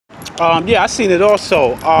Yeah, I seen it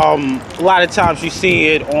also. A lot of times you see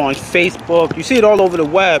it on Facebook. You see it all over the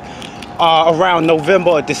web around November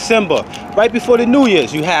or December. Right before the New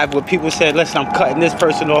Year's, you have where people say, listen, I'm cutting this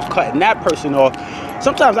person off, cutting that person off.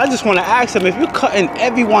 Sometimes I just want to ask them, if you're cutting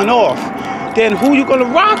everyone off, then who you gonna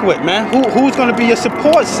rock with, man? Who's gonna be your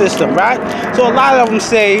support system, right? So a lot of them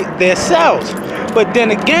say their selves. But then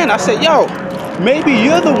again, I say, yo, maybe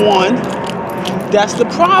you're the one that's the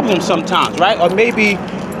problem sometimes, right? Or maybe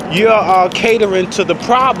you're catering to the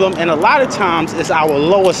problem, and a lot of times it's our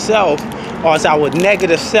lower self or it's our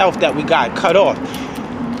negative self that we got cut off.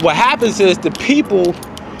 What happens is the people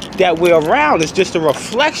that we're around is just a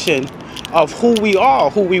reflection of who we are,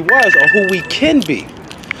 who we was, or who we can be.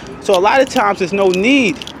 So a lot of times there's no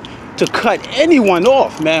need to cut anyone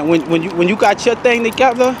off, man. When you got your thing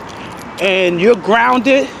together and you're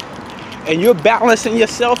grounded and you're balancing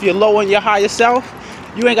yourself, you're lowering your higher self,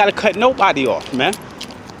 you ain't got to cut nobody off, man.